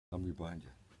I'm behind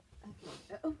you.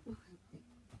 Okay. Oh,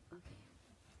 okay.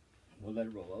 We'll let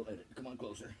it roll. I'll let it. Come on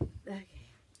closer. Okay.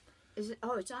 Is it?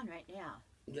 Oh, it's on right now.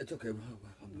 Yeah, it's okay. Okay.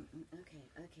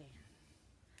 Okay.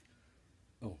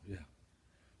 Oh, yeah.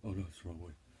 Oh, no, it's the wrong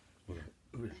way. Hold on.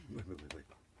 Wait.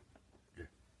 Yeah.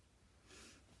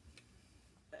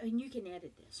 And you can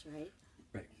edit this, right?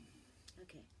 Right.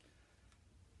 Okay.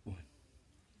 1,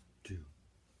 2,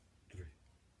 3.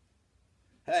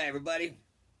 Hey, everybody.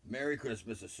 Merry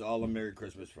Christmas. A solemn Merry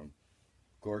Christmas from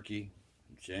Corky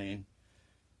and Shane.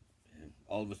 And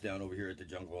all of us down over here at the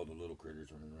jungle, all the little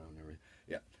critters running around and everything.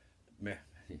 Yeah.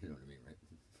 You know what I mean, right?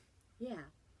 Yeah.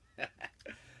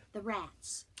 The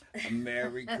rats. A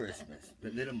Merry Christmas.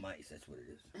 The little mice, that's what it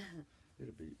is.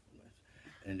 Little baby mice.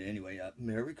 And anyway,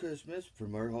 Merry Christmas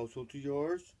from our household to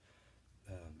yours.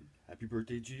 Happy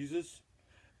birthday, Jesus.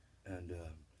 And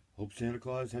hope Santa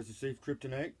Claus has a safe trip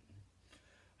tonight.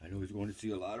 I know he's going to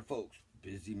see a lot of folks.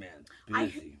 Busy man.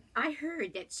 Busy. I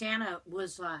heard that Santa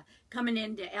was coming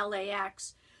into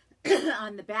LAX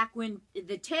on the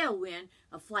the tailwind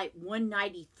of flight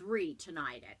 193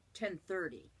 tonight at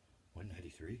 10:30.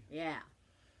 193? Yeah.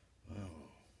 Wow.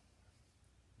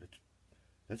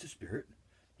 That's a spirit.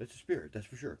 That's a spirit, that's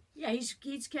for sure. Yeah, he's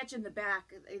catching the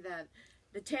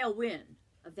tailwind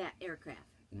of that aircraft.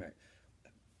 Right.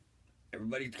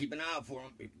 Everybody keep an eye out for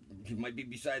him. He might be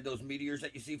beside those meteors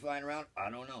that you see flying around. I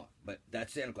don't know. But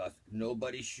that's Santa Claus.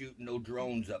 Nobody's shooting no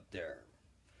drones up there.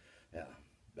 Yeah.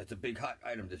 That's a big hot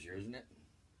item this year, isn't it?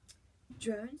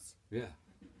 Drones? Yeah.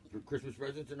 For Christmas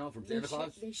presents and all from Santa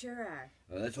Claus? They sure are.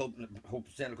 Let's hope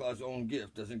Santa Claus' own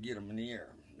gift doesn't get him in the air.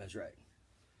 That's right.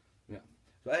 Yeah.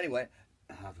 So anyway,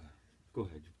 go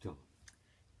ahead, tell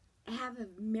them. Have a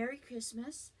Merry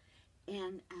Christmas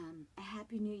and a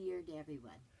Happy New Year to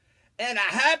everyone. And a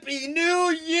Happy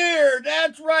New Year!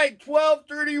 That's right,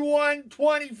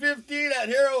 12/31/2015 at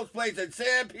Heroes Place at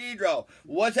San Pedro.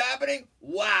 What's happening?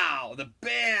 Wow, the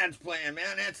band's playing,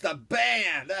 man. That's the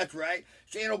band. That's right.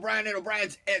 Shane O'Brien and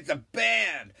O'Brien's, it's a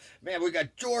band. Man, we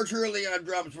got George Hurley on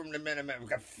drums from the Minutemen. We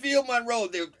got Phil Monroe,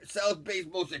 the South Bay's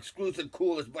most exclusive,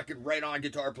 coolest, fucking right-on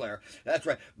guitar player. That's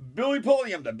right. Billy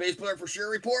Pulliam, the bass player for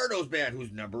Sherry Porto's band, who's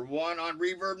 #1 on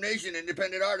Reverb Nation,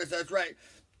 independent artist. That's right.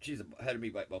 She's ahead of me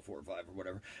by about 4 or 5 or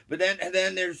whatever. But then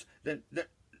there's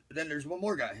one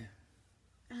more guy.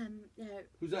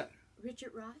 Who's that?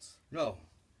 Richard Ross? No,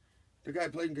 the guy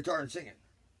playing guitar and singing.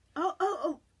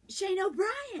 Oh, Shane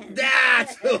O'Brien.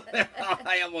 That's who.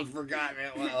 I almost forgot,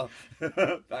 man. Well,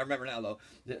 I remember now though.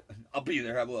 I'll be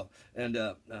there. I will. And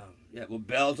yeah, well,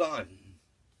 bells on.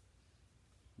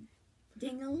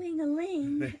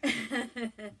 Ding-a-ling-a-ling.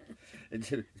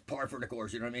 It's par for the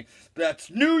course, you know what I mean?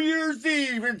 That's New Year's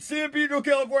Eve in San Pedro,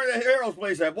 California, at Heroes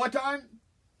Place. At what time?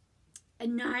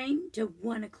 9 to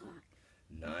 1 o'clock.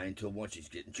 9 till 1. She's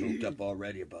getting choked up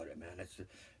already about it, man.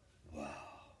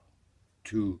 Wow.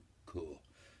 Too cool.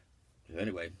 So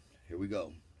anyway, here we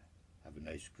go. Have a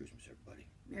nice Christmas, everybody.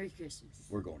 Merry Christmas.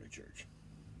 We're going to church.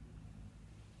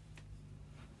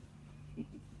 Give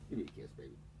me a kiss,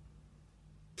 baby.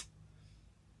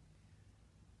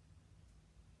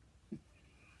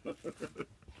 Ha ha ha.